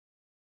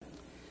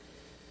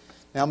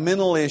Now,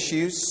 mental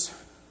issues,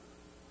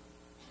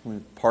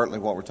 partly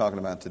what we're talking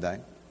about today.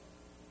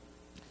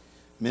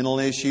 Mental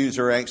issues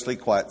are actually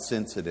quite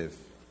sensitive.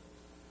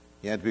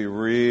 You have to be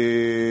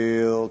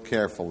real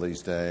careful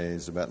these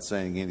days about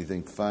saying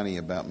anything funny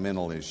about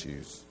mental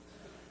issues.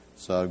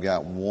 So I've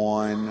got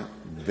one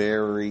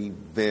very,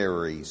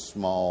 very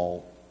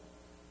small,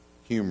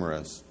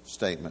 humorous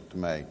statement to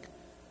make.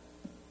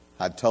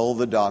 I told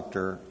the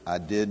doctor I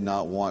did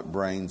not want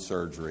brain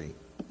surgery,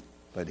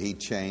 but he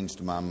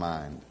changed my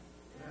mind.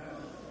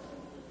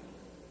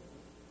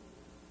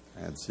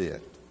 That's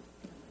it.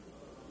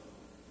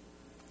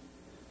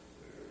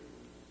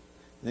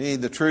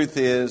 The truth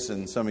is,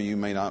 and some of you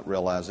may not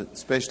realize it,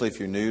 especially if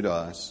you're new to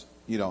us,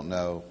 you don't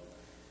know,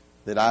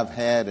 that I've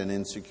had an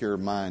insecure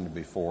mind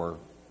before,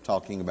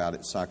 talking about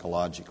it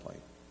psychologically.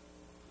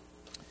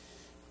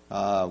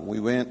 My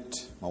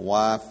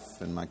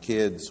wife and my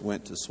kids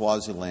went to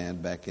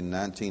Swaziland back in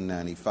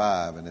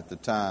 1995, and at the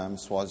time,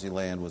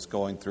 Swaziland was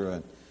going through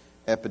an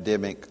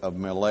epidemic of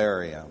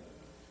malaria.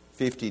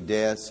 50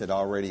 deaths had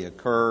already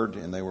occurred,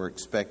 and they were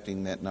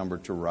expecting that number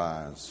to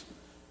rise.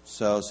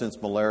 So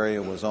since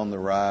malaria was on the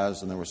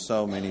rise and there were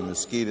so many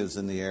mosquitoes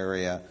in the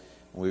area,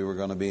 we were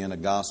going to be in a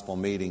gospel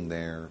meeting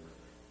there,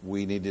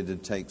 we needed to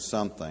take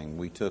something.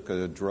 We took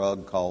a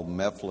drug called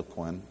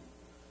mefloquine.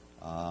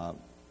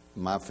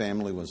 My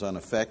family was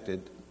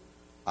unaffected.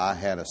 I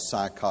had a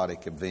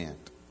psychotic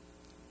event.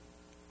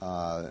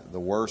 The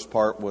worst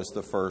part was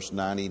the first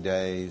 90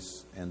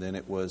 days, and then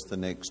it was the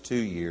next 2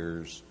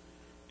 years,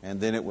 and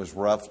then it was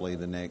roughly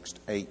the next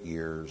 8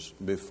 years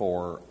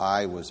before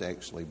I was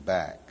actually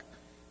back.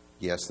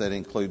 Yes, that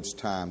includes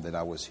time that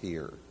I was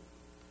here.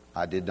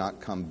 I did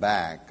not come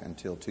back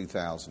until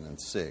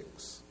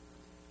 2006.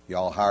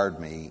 Y'all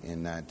hired me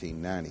in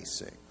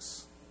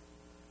 1996.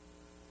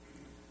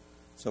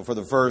 So for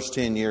the first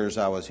 10 years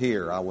I was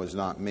here, I was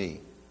not me.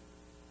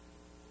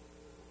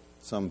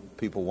 Some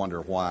people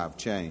wonder why I've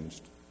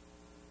changed.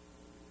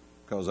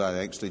 Because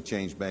I actually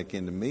changed back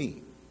into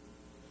me.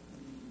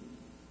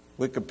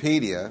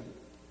 Wikipedia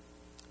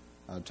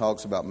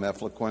talks about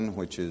mefloquine,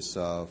 which is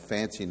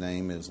fancy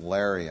name is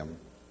Lariam.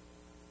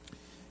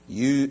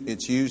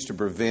 It's used to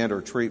prevent or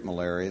treat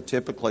malaria.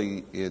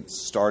 Typically,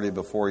 it's started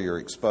before your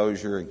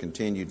exposure and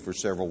continued for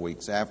several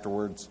weeks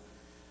afterwards.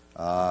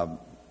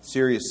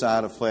 Serious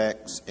side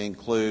effects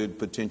include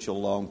potential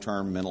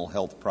long-term mental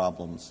health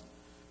problems,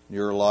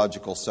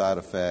 neurological side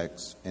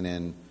effects, and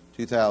in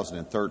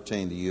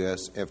 2013, the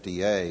U.S.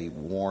 FDA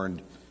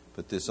warned,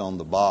 put this on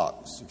the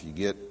box if you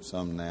get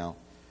some now,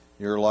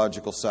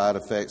 neurological side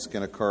effects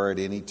can occur at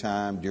any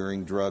time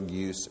during drug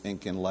use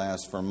and can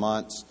last for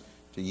months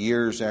to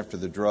years after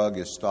the drug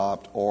is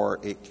stopped, or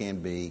it can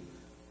be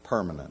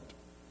permanent.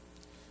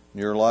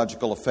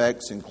 Neurological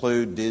effects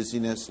include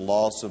dizziness,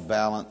 loss of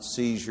balance,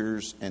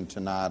 seizures, and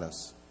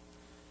tinnitus.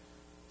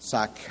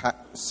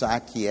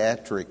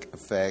 Psychiatric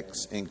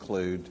effects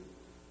include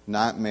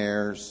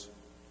nightmares,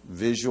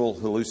 visual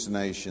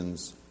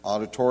hallucinations,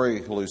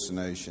 auditory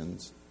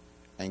hallucinations,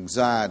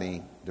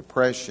 anxiety,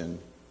 depression,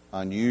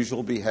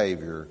 unusual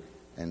behavior,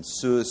 and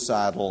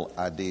suicidal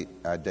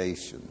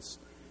ideations.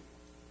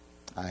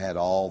 I had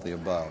all the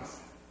above.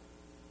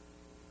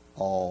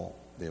 All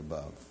the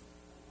above.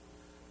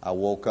 I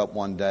woke up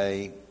one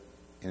day,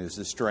 and it's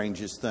the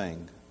strangest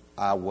thing.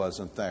 I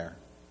wasn't there.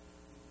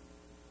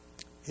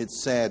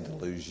 It's sad to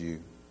lose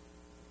you.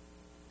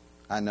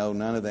 I know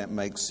none of that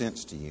makes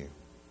sense to you.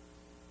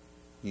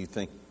 You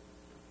think,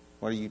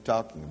 what are you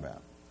talking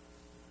about?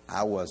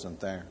 I wasn't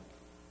there.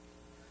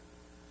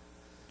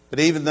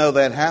 But even though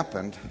that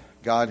happened,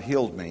 God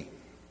healed me,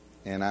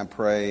 and I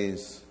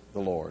praise the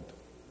Lord.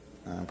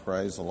 I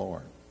praise the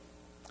Lord.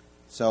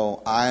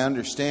 So I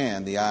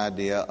understand the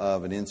idea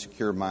of an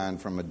insecure mind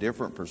from a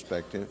different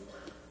perspective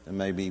than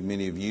maybe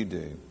many of you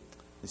do.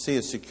 You see,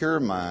 a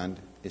secure mind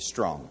is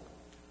strong.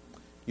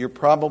 You're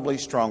probably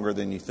stronger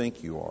than you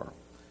think you are.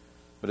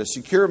 But a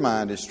secure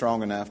mind is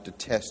strong enough to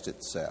test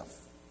itself.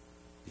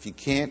 If you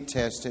can't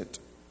test it,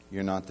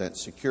 you're not that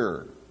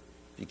secure.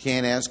 If you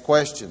can't ask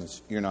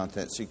questions, you're not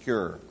that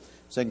secure.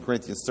 2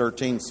 Corinthians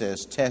 13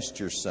 says, test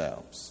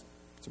yourselves.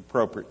 It's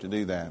appropriate to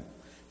do that.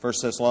 1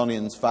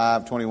 Thessalonians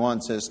 5:21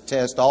 says,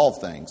 test all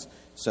things.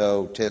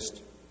 So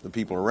test the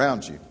people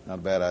around you. Not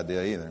a bad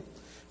idea either.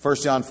 1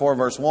 John 4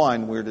 verse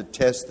 1, we're to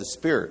test the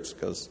spirits,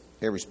 because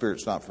every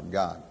spirit's not from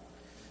God.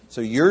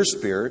 So your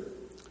spirit,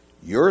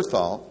 your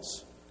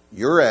thoughts,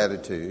 your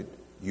attitude,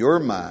 your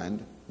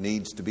mind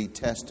needs to be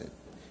tested.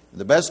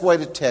 The best way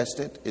to test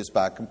it is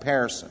by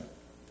comparison.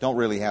 Don't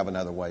really have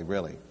another way,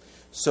 really.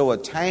 So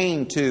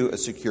attain to a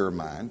secure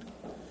mind.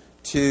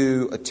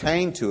 To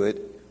attain to it,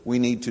 we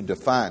need to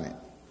define it.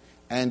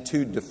 And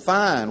to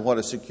define what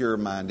a secure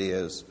mind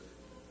is,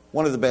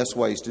 one of the best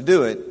ways to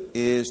do it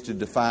is to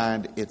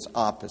define its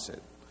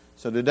opposite.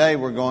 So today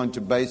we're going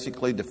to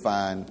basically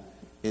define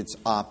its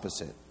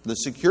opposite. The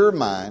secure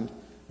mind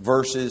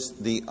versus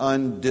the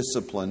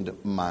undisciplined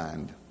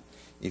mind.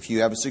 If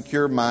you have a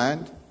secure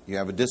mind, you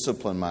have a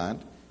disciplined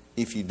mind.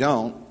 If you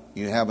don't,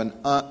 you have an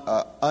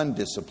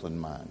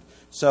undisciplined mind.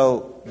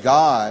 So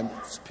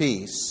God's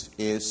peace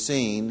is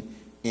seen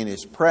in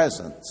His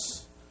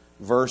presence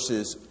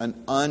versus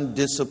an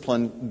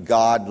undisciplined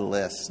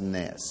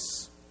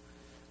godlessness.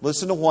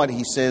 Listen to what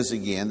He says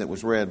again that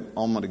was read a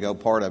moment ago,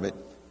 part of it.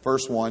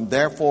 Verse 1,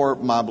 therefore,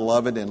 my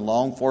beloved and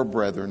longed for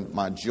brethren,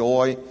 my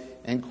joy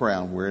and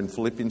crown. We're in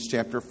Philippians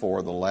chapter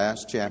 4, the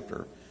last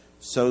chapter.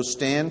 So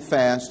stand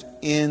fast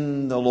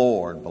in the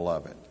Lord,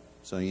 beloved.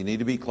 So you need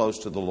to be close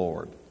to the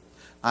Lord.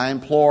 I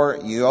implore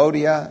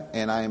Euodia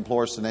and I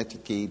implore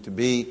Syntyche to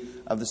be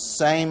of the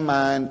same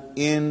mind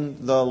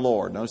in the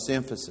Lord. Notice the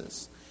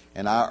emphasis.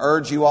 And I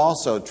urge you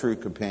also, true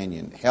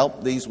companion,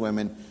 help these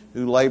women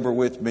who labor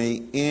with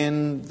me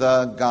in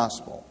the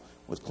gospel,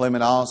 with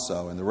Clement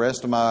also and the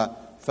rest of my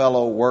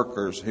fellow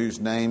workers whose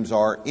names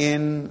are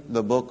in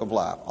the book of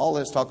life. All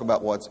this talk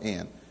about what's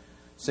in.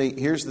 See,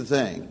 here's the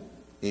thing.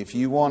 If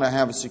you want to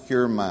have a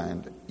secure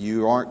mind,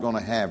 you aren't going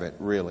to have it,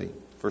 really,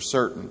 for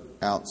certain,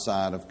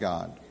 outside of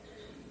God.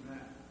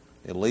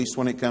 At least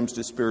when it comes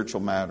to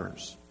spiritual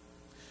matters.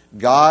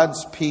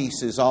 God's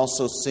peace is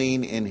also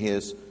seen in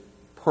His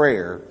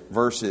prayer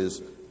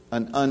versus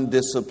an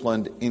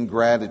undisciplined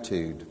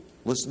ingratitude.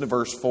 Listen to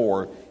verse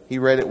 4. He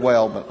read it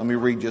well, but let me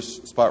read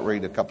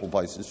a couple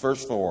places.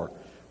 Verse 4,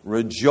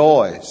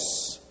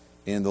 rejoice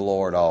in the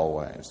Lord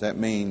always. That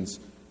means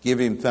give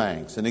Him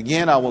thanks. And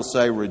again I will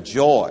say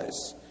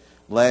rejoice.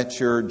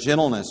 Let your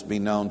gentleness be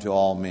known to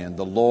all men.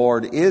 The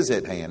Lord is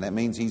at hand. That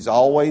means He's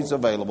always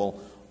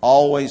available,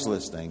 always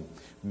listening.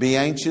 Be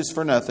anxious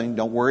for nothing.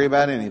 Don't worry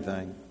about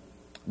anything.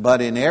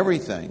 But in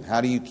everything,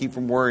 how do you keep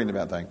from worrying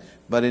about things?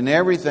 But in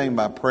everything,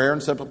 by prayer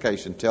and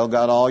supplication, tell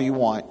God all you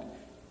want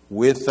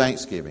with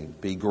thanksgiving.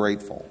 Be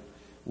grateful.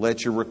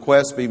 Let your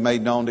requests be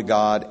made known to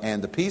God,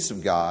 and the peace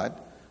of God,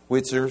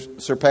 which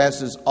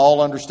surpasses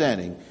all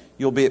understanding.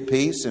 You'll be at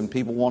peace, and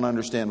people won't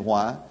understand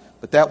why.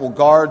 But that will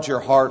guard your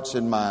hearts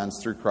and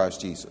minds through Christ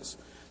Jesus.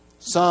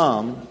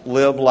 Some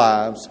live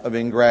lives of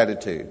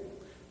ingratitude.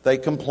 They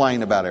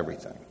complain about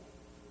everything.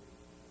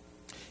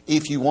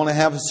 If you want to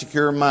have a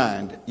secure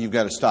mind, you've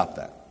got to stop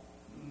that.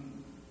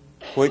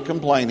 Quit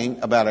complaining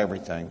about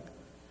everything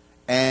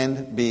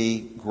and be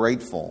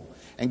grateful.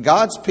 And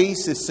God's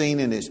peace is seen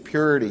in His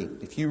purity.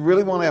 If you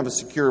really want to have a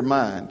secure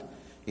mind,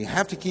 you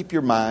have to keep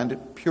your mind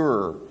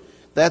pure.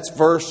 That's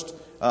versed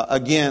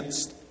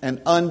against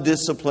an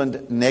undisciplined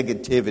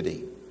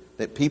negativity,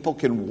 that people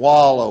can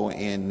wallow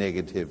in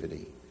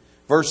negativity.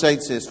 Verse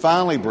 8 says,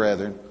 finally,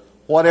 brethren,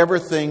 whatever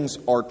things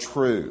are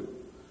true,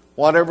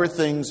 whatever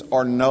things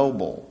are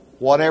noble,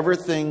 whatever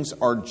things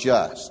are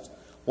just,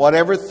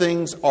 whatever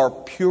things are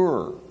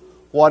pure,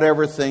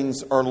 whatever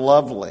things are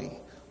lovely,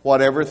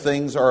 whatever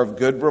things are of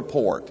good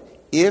report,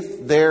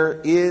 if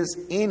there is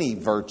any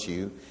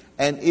virtue,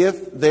 and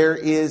if there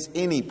is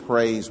any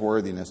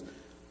praiseworthiness,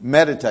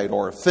 meditate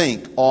or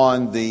think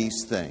on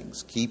these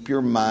things. Keep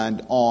your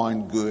mind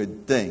on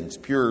good things,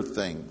 pure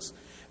things.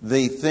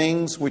 The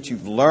things which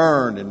you've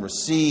learned and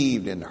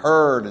received and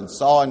heard and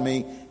saw in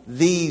me,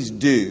 these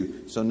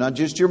do. So not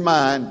just your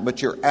mind,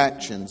 but your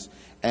actions.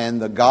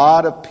 And the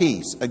God of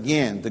peace,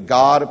 again, the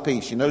God of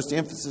peace. You notice the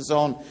emphasis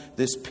on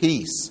this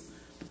peace.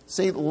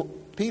 See,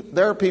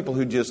 there are people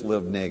who just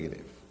live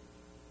negative.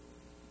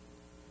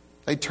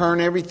 They turn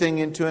everything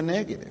into a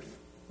negative.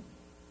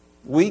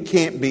 We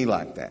can't be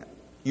like that.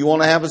 You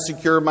want to have a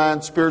secure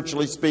mind,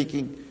 spiritually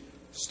speaking?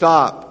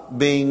 Stop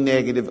being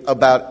negative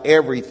about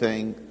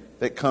everything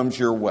that comes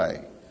your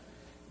way.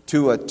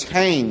 To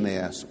attain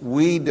this,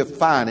 we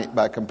define it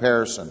by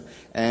comparison.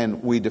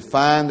 And we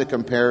define the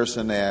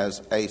comparison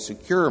as a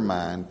secure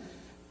mind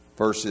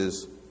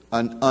versus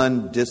an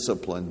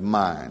undisciplined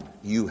mind.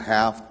 You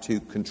have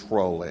to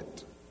control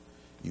it.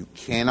 You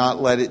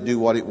cannot let it do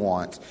what it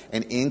wants.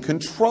 And in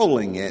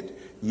controlling it,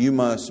 you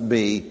must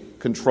be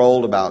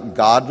controlled about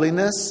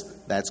godliness.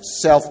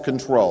 That's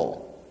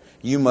self-control.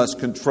 You must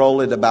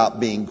control it about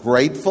being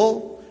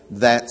grateful.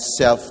 That's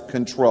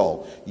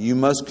self-control. You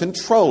must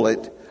control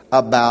it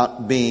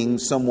about being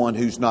someone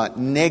who's not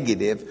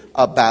negative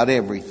about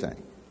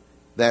everything.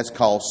 That's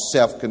called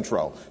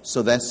self-control.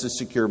 So that's the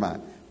secure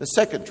mind. The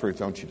second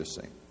truth I want you to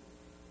see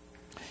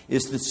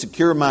is the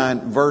secure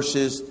mind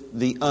versus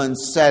the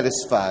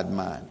unsatisfied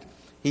mind.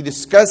 He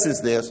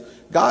discusses this.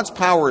 God's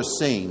power is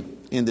seen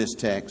in this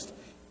text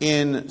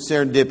in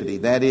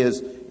serendipity, that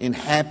is, in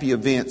happy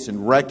events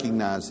and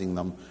recognizing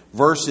them,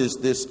 versus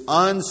this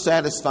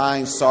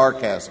unsatisfying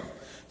sarcasm.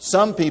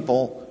 Some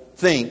people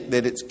think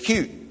that it's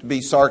cute to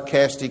be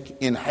sarcastic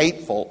and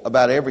hateful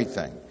about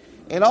everything.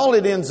 And all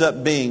it ends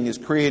up being is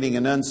creating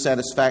an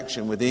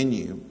unsatisfaction within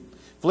you.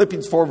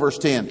 Philippians 4 verse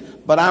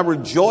 10, but I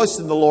rejoice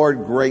in the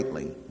Lord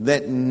greatly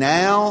that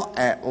now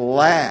at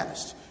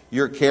last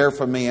your care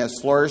for me has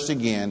flourished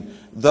again,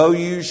 though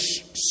you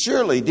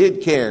surely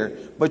did care,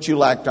 but you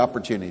lacked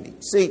opportunity.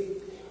 See,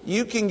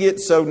 you can get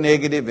so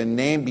negative and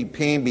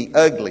namby-pamby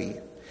ugly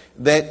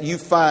that you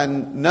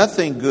find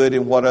nothing good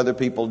in what other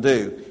people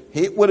do.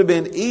 It would have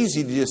been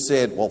easy to just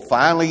say, well,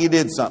 finally you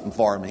did something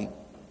for me.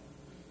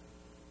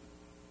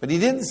 But he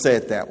didn't say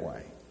it that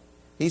way.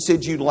 He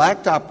said you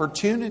lacked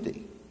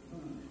opportunity.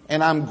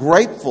 And I'm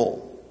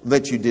grateful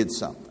that you did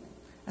something.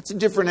 That's a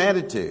different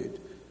attitude.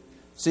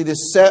 See,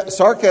 this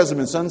sarcasm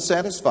is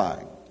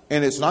unsatisfying,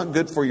 and it's not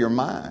good for your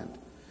mind.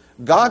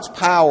 God's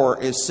power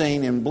is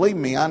seen, and believe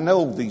me, I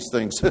know these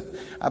things.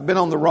 I've been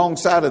on the wrong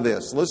side of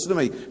this. Listen to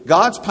me.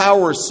 God's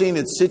power is seen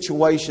in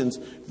situations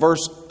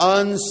versus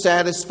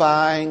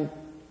unsatisfying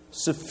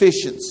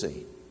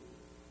sufficiency.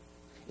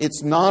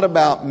 It's not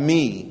about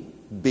me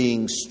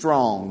being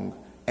strong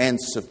and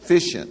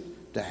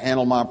sufficient to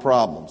handle my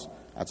problems.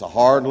 That's a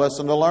hard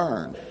lesson to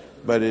learn,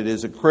 but it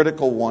is a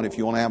critical one if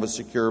you want to have a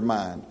secure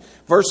mind.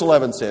 Verse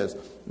 11 says,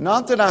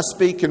 "Not that I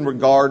speak in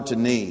regard to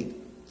need,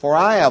 for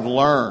I have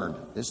learned."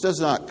 This does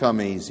not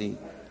come easy.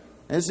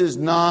 This is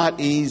not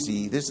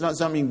easy. This is not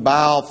something you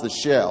buy off the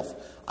shelf.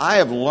 I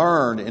have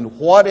learned in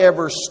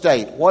whatever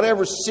state,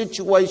 whatever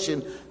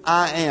situation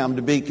I am,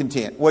 to be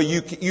content. Well,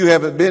 you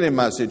haven't been in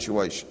my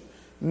situation.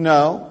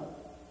 No,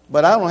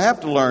 but I don't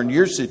have to learn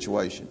your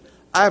situation.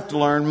 I have to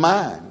learn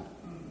mine.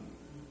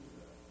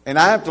 And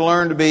I have to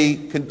learn to be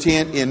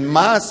content in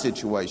my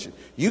situation.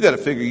 You got to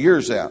figure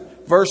yours out.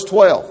 Verse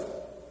 12.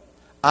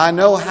 "I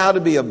know how to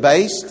be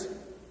abased.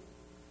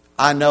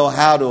 I know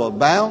how to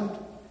abound.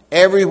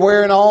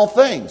 Everywhere in all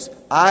things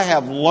I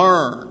have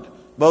learned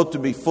both to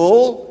be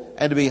full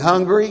and to be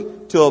hungry,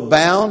 to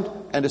abound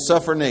and to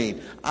suffer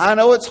need." I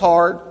know it's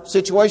hard.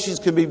 Situations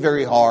can be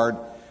very hard.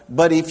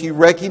 But if you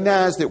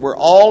recognize that we're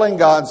all in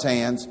God's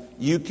hands,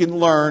 you can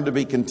learn to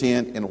be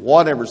content in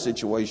whatever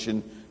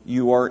situation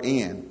you are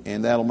in.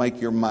 And that'll make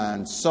your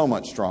mind so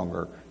much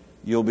stronger.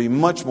 You'll be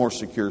much more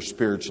secure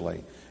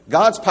spiritually.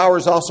 God's power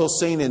is also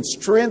seen in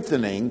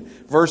strengthening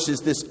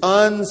versus this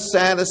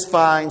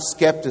unsatisfying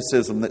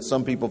skepticism that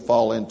some people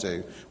fall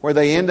into, where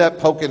they end up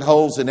poking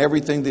holes in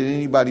everything that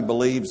anybody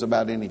believes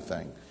about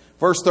anything.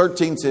 Verse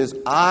 13 says,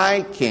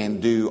 "I can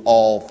do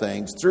all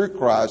things through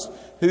Christ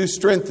who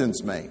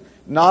strengthens me."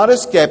 Not a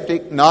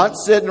skeptic, not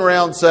sitting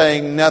around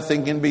saying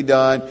nothing can be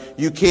done,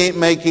 you can't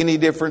make any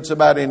difference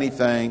about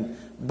anything,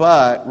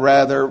 but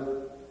rather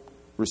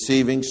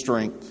receiving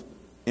strength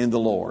in the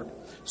Lord.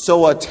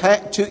 So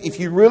if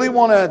you really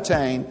want to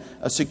attain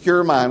a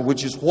secure mind,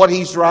 which is what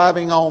he's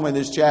driving home in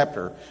this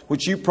chapter,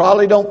 which you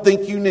probably don't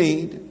think you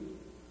need,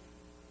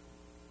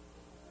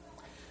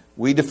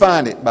 we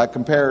define it by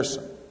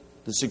comparison.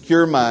 The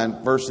secure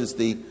mind versus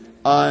the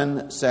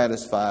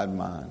unsatisfied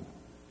mind.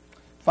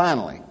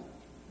 Finally,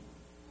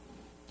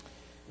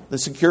 the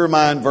secure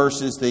mind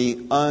versus the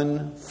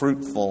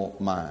unfruitful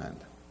mind.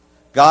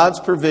 God's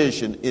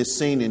provision is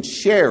seen in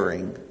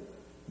sharing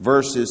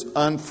versus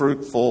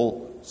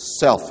unfruitful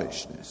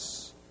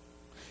selfishness.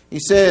 He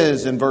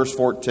says in verse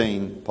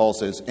 14, Paul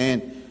says,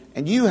 and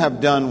you have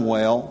done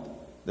well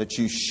that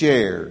you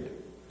shared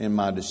in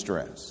my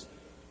distress.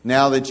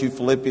 Now that you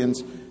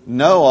Philippians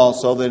know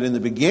also that in the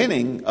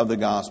beginning of the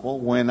gospel,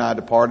 when I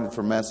departed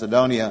from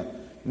Macedonia,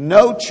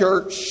 no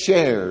church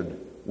shared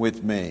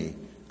with me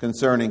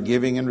concerning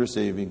giving and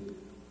receiving,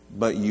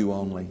 but you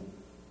only.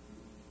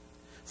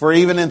 For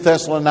even in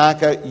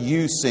Thessalonica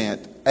you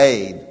sent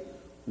aid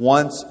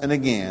once and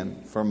again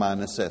for my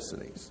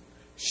necessities.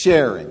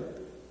 Sharing.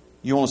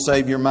 You want to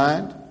save your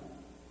mind?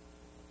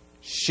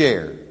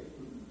 Share.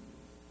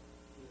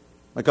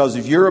 Because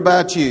if you're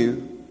about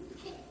you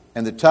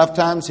and the tough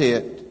times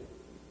hit,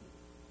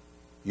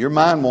 your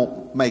mind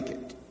won't make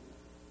it.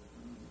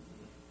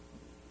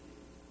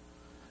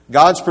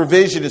 God's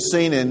provision is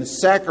seen in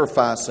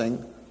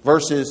sacrificing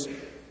versus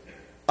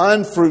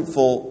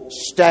unfruitful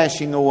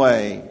stashing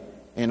away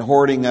and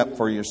hoarding up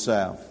for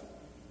yourself.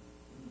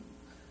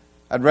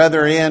 I'd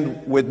rather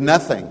end with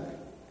nothing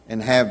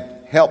and have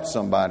helped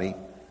somebody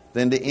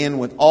than to end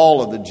with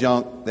all of the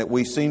junk that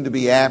we seem to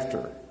be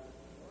after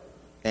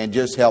and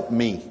just help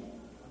me.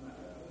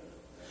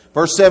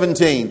 Verse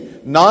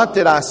 17, not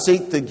that I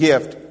seek the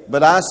gift,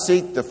 but I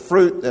seek the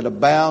fruit that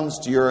abounds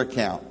to your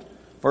account.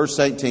 Verse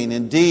 18,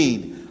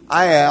 indeed,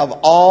 I have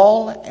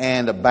all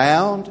and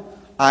abound.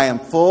 I am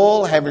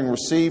full, having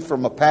received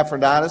from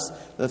Epaphroditus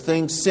the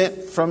things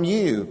sent from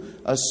you,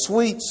 a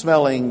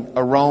sweet-smelling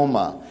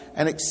aroma,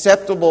 an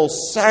acceptable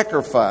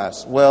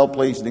sacrifice,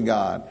 well-pleasing to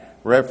God.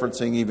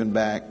 Referencing even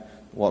back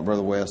what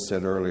Brother West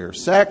said earlier.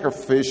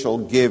 Sacrificial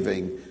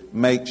giving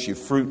makes you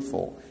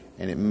fruitful,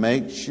 and it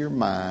makes your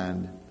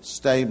mind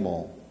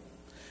stable.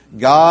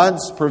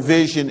 God's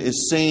provision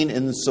is seen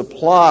in the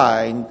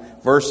supplying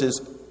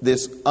versus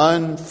this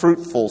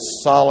unfruitful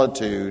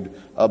solitude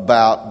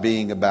about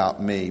being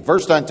about me.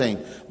 Verse 19,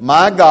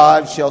 my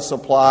God shall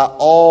supply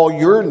all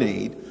your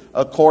need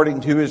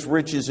according to his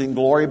riches in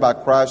glory by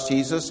Christ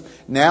Jesus.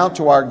 Now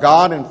to our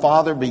God and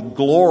Father be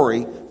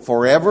glory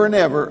forever and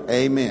ever.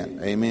 Amen.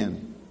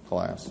 Amen,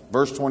 class.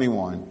 Verse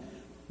 21.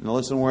 Now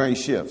listen where he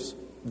shifts.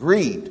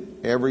 Greet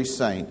every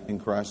saint in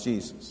Christ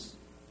Jesus.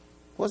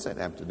 What does that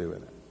have to do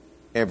with it?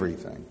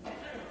 Everything.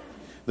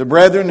 The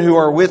brethren who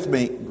are with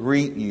me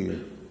greet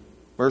you.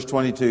 Verse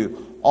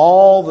 22.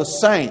 All the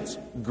saints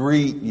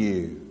greet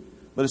you.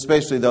 But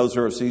especially those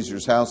who are of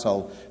Caesar's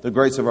household. The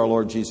grace of our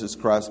Lord Jesus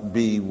Christ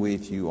be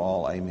with you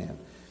all. Amen.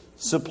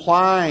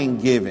 Supplying,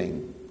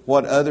 giving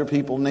what other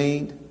people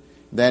need.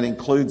 That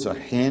includes a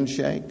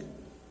handshake.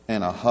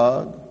 and a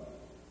hug.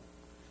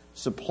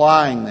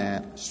 Supplying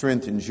that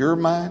strengthens your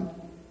mind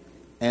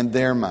and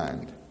their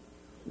mind.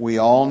 We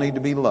all need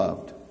to be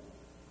loved.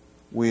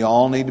 We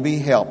all need to be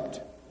helped.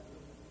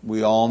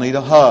 We all need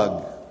a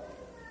hug.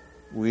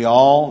 We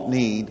all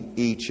need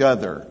each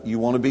other. You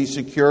want to be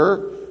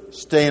secure?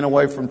 Staying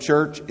away from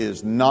church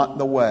is not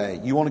the way.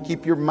 You want to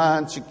keep your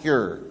mind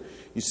secure.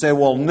 You say,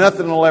 well,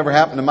 nothing will ever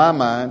happen to my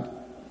mind.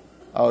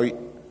 Oh,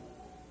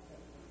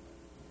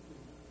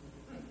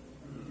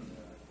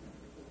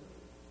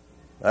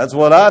 that's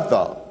what I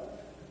thought.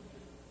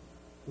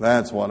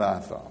 That's what I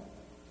thought.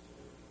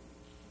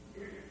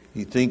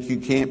 You think you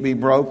can't be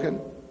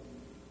broken?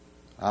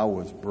 I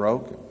was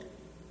broken.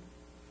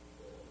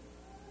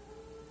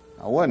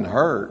 I wasn't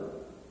hurt.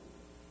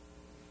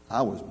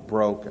 I was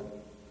broken.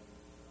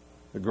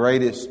 The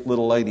greatest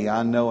little lady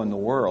I know in the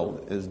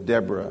world is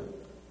Deborah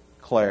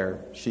Claire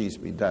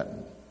Sheesby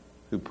Dutton,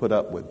 who put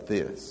up with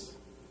this.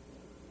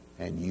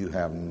 And you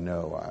have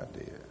no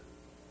idea.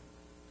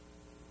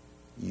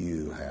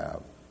 You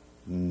have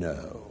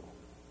no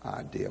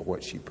idea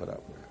what she put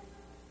up with.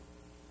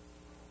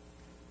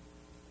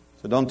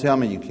 So don't tell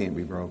me you can't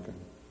be broken.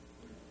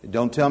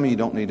 Don't tell me you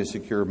don't need a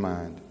secure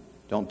mind.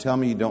 Don't tell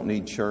me you don't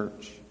need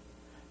church.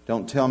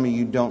 Don't tell me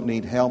you don't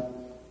need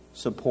help,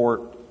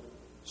 support,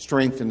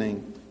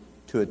 strengthening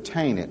to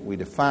attain it. We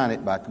define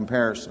it by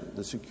comparison.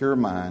 The secure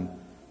mind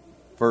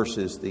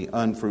versus the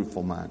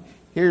unfruitful mind.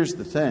 Here's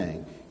the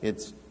thing.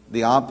 It's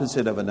the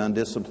opposite of an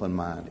undisciplined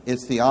mind.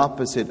 It's the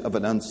opposite of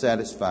an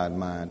unsatisfied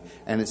mind.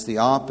 And it's the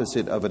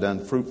opposite of an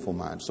unfruitful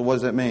mind. So what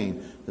does that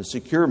mean? The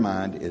secure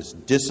mind is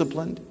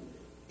disciplined,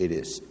 it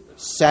is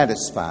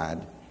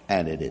satisfied,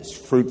 and it is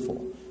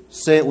fruitful.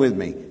 Say it with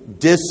me.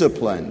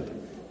 Disciplined,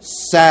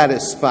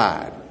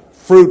 satisfied,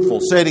 fruitful.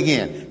 Say it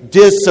again.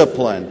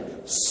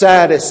 Disciplined,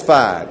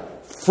 satisfied,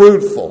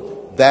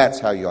 fruitful. That's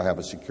how you'll have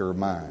a secure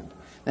mind.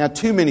 Now,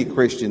 too many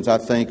Christians, I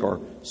think,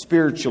 are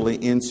spiritually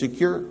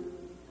insecure.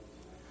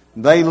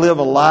 They live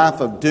a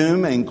life of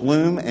doom and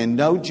gloom and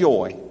no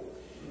joy.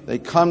 They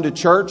come to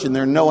church and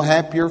they're no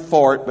happier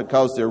for it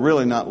because they're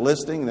really not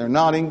listening. They're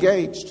not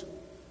engaged.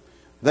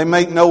 They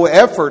make no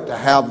effort to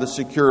have the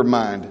secure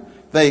mind.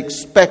 They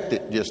expect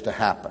it just to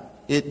happen.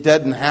 It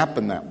doesn't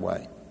happen that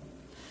way.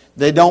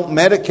 They don't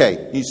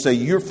medicate. You say,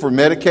 you're for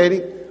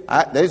medicating?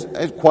 There's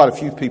quite a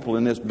few people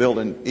in this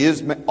building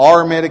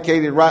are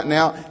medicated right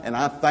now, and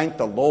I thank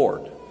the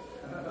Lord.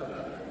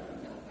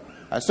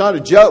 That's not a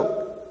joke.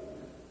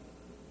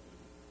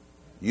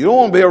 You don't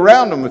want to be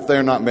around them if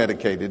they're not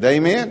medicated.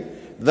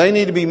 Amen? They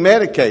need to be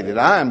medicated.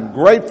 I am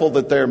grateful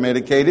that they're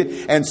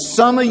medicated, and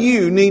some of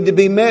you need to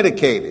be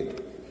medicated.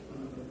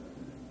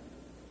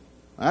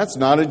 That's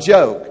not a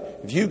joke.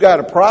 If you've got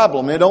a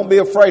problem, don't be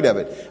afraid of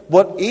it.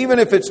 But even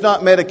if it's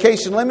not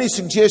medication, let me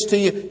suggest to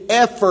you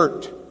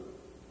effort.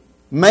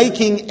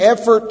 Making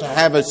effort to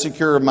have a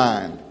secure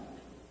mind.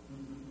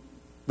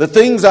 The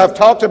things I've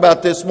talked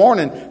about this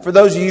morning, for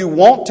those of you who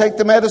won't take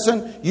the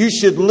medicine, you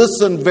should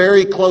listen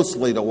very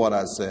closely to what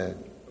I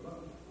said.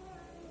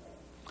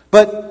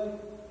 But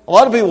a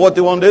lot of people, what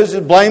they want to do is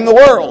just blame the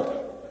world.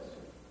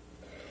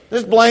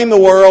 Just blame the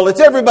world.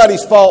 It's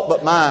everybody's fault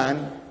but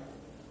mine.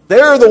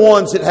 They're the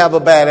ones that have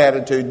a bad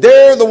attitude.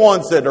 They're the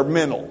ones that are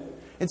mental.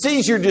 It's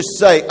easier just to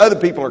say other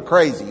people are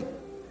crazy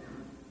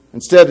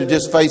instead of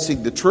just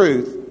facing the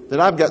truth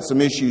that I've got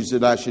some issues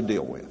that I should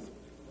deal with.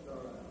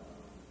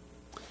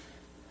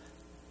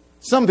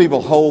 Some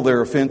people hold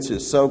their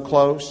offenses so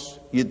close,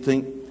 you'd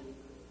think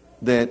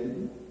that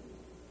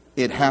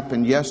it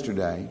happened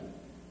yesterday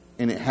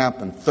and it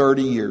happened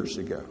 30 years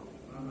ago.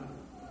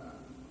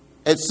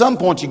 At some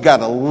point, you've got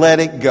to let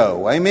it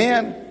go.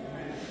 Amen?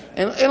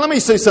 And let me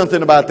say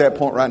something about that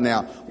point right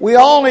now. We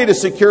all need a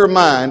secure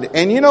mind.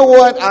 And you know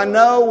what? I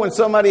know when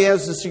somebody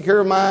has a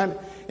secure mind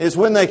is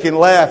when they can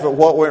laugh at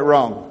what went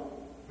wrong.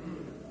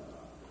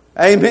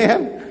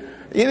 Amen?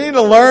 You need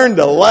to learn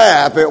to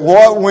laugh at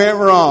what went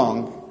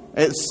wrong.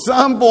 At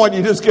some point,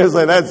 you just got to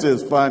say, that's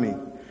just funny.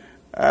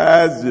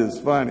 That's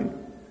just funny.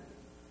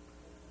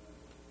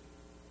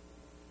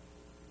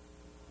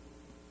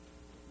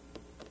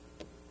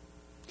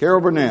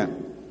 Carol Burnett.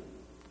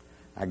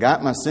 I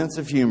got my sense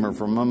of humor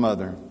from my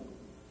mother.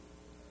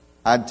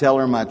 I'd tell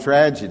her my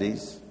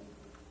tragedies.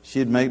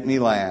 She'd make me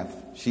laugh.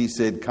 She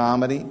said,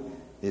 comedy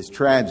is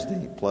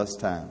tragedy plus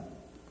time.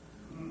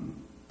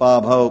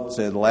 Bob Hope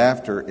said,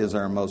 laughter is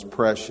our most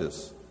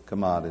precious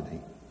commodity.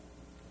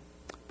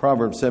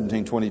 Proverbs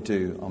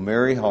 17:22, a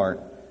merry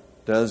heart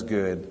does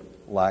good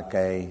like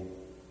a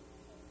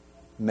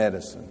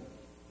medicine.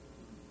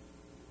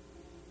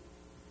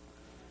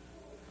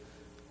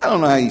 I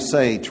don't know how you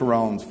say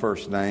Tyrone's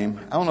first name.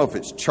 I don't know if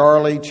it's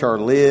Charlie,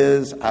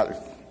 Charlize. I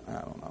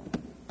don't know.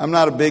 I'm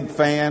not a big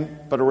fan,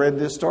 but I read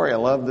this story. I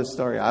love this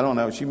story. I don't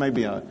know. She may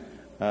be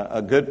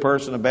a good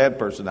person, a bad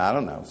person. I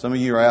don't know. Some of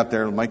you are out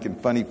there making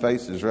funny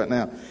faces right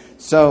now.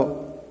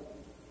 So,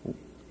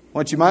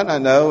 what you might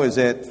not know is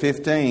at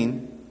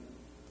 15,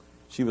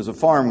 she was a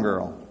farm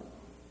girl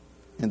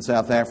in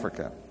South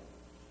Africa.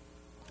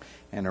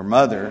 And her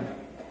mother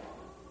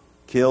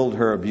killed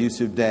her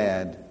abusive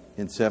dad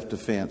in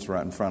self-defense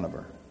right in front of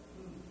her.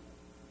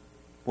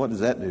 What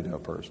does that do to a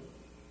person?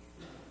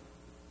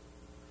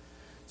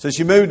 So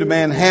she moved to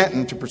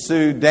Manhattan to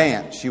pursue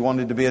dance. She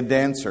wanted to be a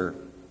dancer.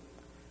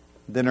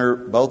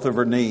 Then both of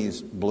her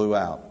knees blew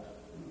out.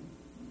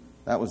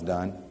 That was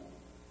done.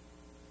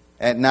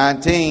 At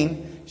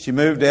 19, she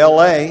moved to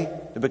L.A.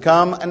 to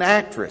become an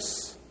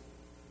actress.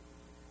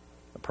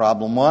 The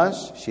problem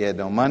was she had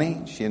no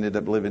money. She ended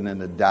up living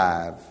in a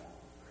dive.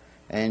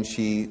 And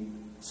she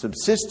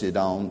subsisted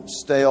on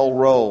stale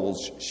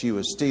rolls she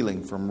was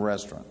stealing from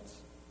restaurants.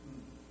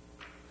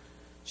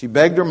 She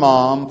begged her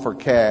mom for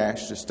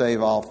cash to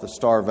stave off the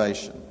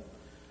starvation.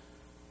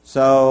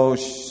 So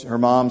her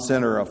mom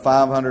sent her a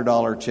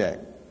 $500 check.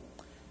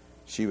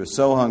 She was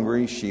so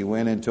hungry, she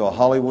went into a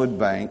Hollywood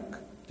bank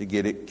to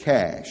get it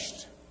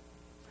cashed.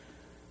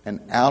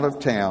 An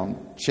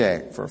out-of-town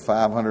check for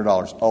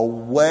 $500. A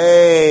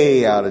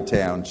way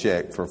out-of-town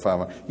check for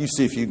 $500. You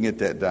see if you can get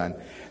that done.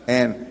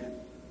 And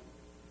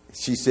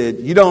she said,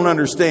 "You don't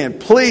understand.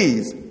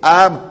 Please,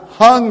 I'm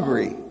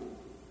hungry."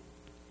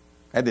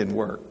 That didn't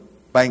work.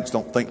 Banks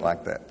don't think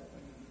like that.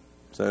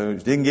 So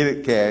she didn't get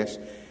it cashed.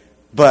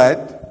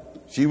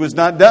 But she was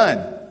not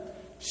done.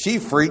 She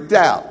freaked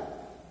out.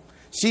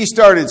 She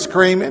started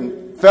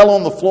screaming, fell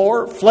on the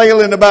floor,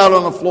 flailing about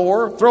on the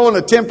floor, throwing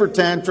a temper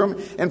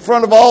tantrum in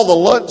front of all the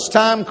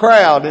lunchtime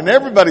crowd. And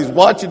everybody's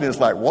watching this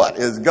like, what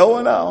is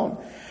going on?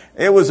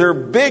 It was her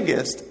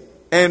biggest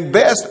and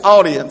best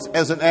audience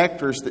as an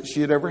actress that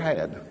she had ever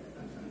had.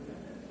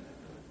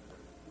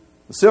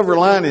 The silver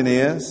lining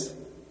is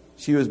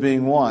she was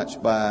being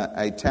watched by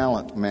a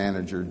talent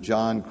manager,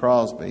 John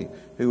Crosby,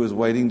 who was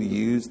waiting to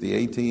use the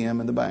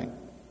ATM in the bank.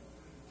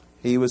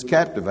 He was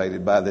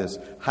captivated by this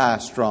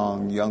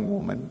high-strung young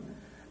woman.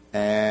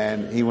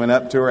 And he went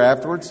up to her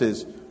afterwards and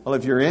says, "Well,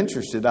 if you're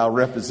interested, I'll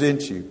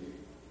represent you."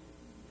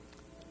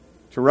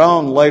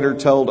 Tyrone later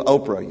told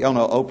Oprah. Y'all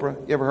know Oprah?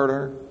 You ever heard of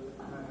her?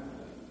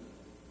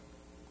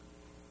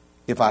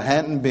 "If I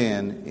hadn't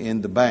been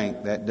in the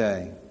bank that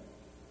day."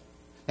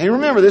 And you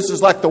remember, this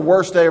is like the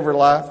worst day of her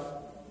life.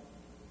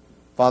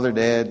 Father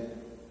dead,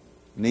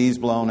 knees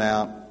blown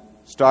out,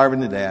 starving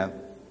to death.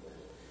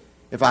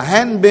 If I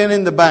hadn't been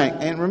in the bank,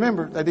 and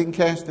remember, they didn't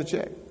cash the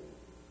check.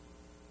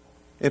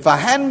 If I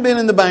hadn't been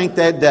in the bank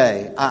that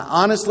day, I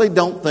honestly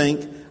don't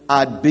think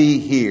I'd be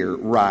here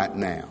right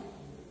now.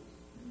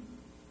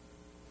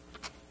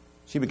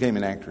 She became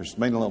an actress,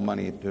 made a little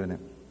money doing it.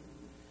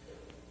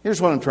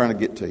 Here's what I'm trying to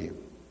get to you.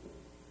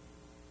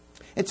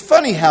 It's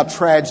funny how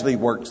tragedy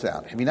works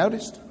out. Have you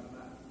noticed?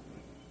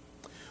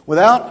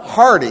 Without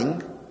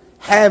Harding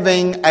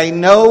having a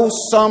no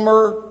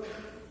summer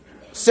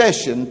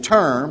session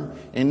term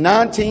in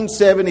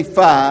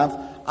 1975,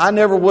 I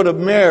never would have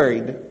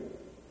married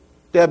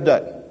Deb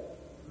Dutton.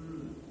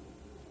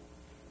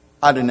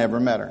 I'd have never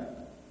met her.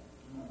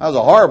 That was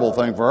a horrible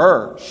thing for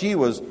her. She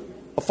was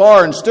a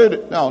foreign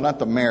student. No, not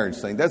the marriage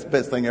thing. That's the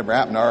best thing ever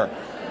happened to her.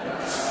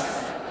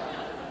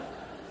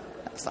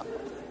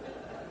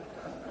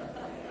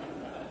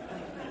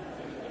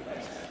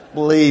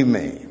 Believe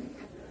me.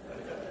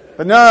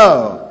 But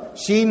no,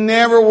 she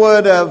never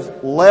would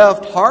have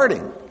left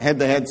Harding had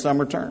they had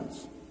summer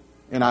terms.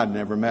 And I'd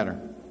never met her.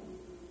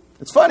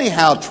 It's funny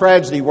how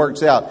tragedy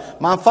works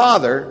out. My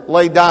father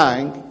lay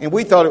dying, and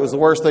we thought it was the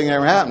worst thing that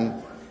ever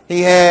happened.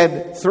 He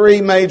had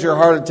 3 major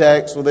heart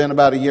attacks within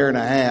about a year and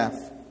a half.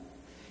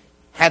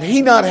 Had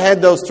he not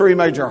had those 3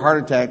 major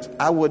heart attacks,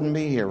 I wouldn't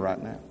be here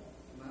right now.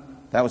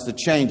 That was the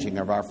changing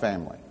of our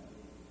family.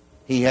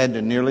 He had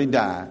to nearly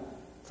die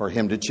for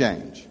him to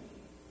change.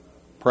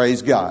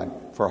 Praise God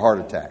for heart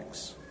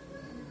attacks.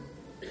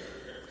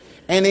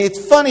 And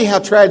it's funny how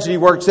tragedy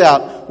works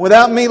out.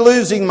 Without me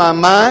losing my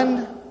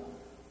mind,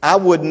 I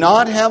would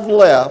not have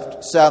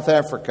left South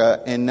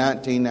Africa in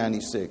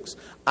 1996.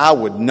 I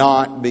would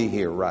not be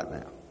here right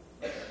now.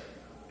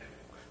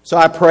 So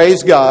I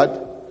praise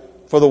God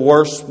for the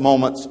worst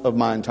moments of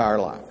my entire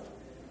life.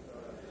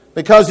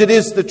 Because it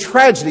is the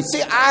tragedy.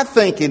 See, I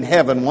think in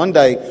heaven one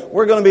day,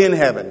 we're going to be in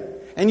heaven.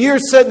 And you're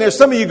sitting there,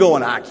 some of you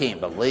going, "I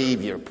can't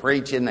believe you're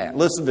preaching that."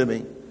 Listen to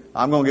me.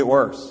 I'm going to get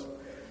worse.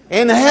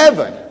 In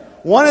heaven,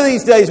 one of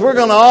these days, we're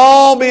going to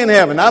all be in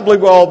heaven. I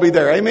believe we'll all be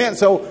there. Amen?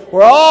 So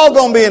we're all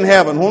going to be in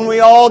heaven. When we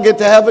all get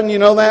to heaven, you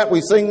know that?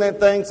 We sing that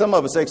thing. Some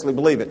of us actually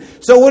believe it.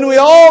 So when we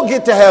all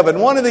get to heaven,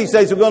 one of these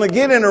days, we're going to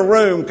get in a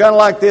room kind of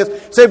like this.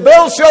 Say,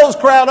 "Bill Shows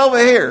crowd over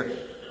here."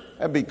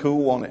 That'd be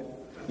cool, won't it?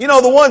 You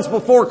know, the ones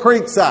before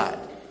Creekside.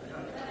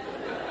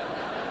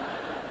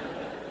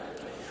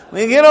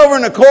 We get over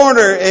in the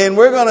corner and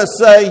we're going to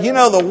say, "You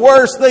know, the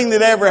worst thing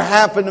that ever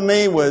happened to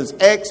me was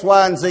X,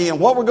 Y, and Z." And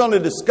what we're going to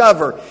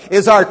discover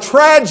is our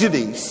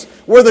tragedies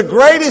were the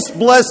greatest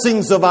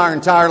blessings of our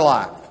entire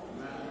life.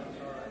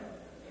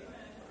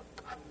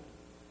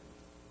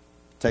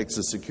 It takes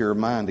a secure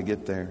mind to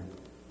get there.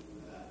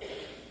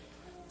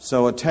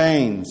 So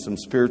attain some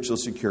spiritual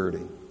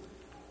security.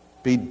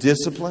 Be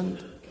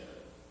disciplined,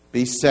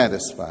 be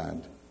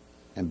satisfied,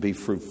 and be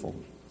fruitful.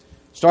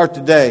 Start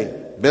today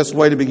Best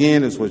way to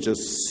begin is with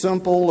just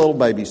simple little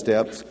baby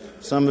steps.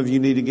 Some of you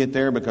need to get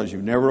there because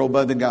you've never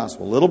obeyed the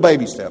gospel. Little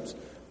baby steps.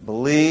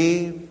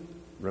 Believe,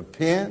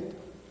 repent,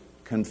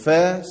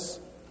 confess,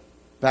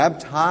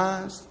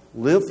 baptize,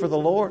 live for the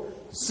Lord.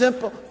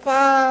 Simple,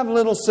 5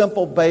 little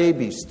simple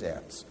baby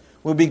steps.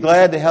 We'll be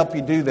glad to help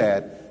you do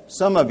that.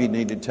 Some of you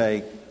need to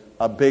take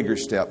a bigger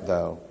step,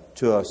 though,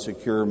 to a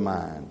secure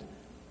mind.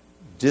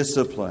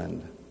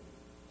 Disciplined,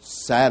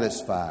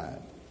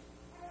 satisfied,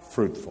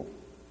 fruitful.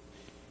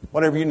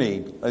 Whatever you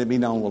need, let it be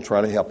known. We'll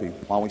try to help you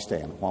while we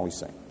stand, while we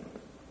sing.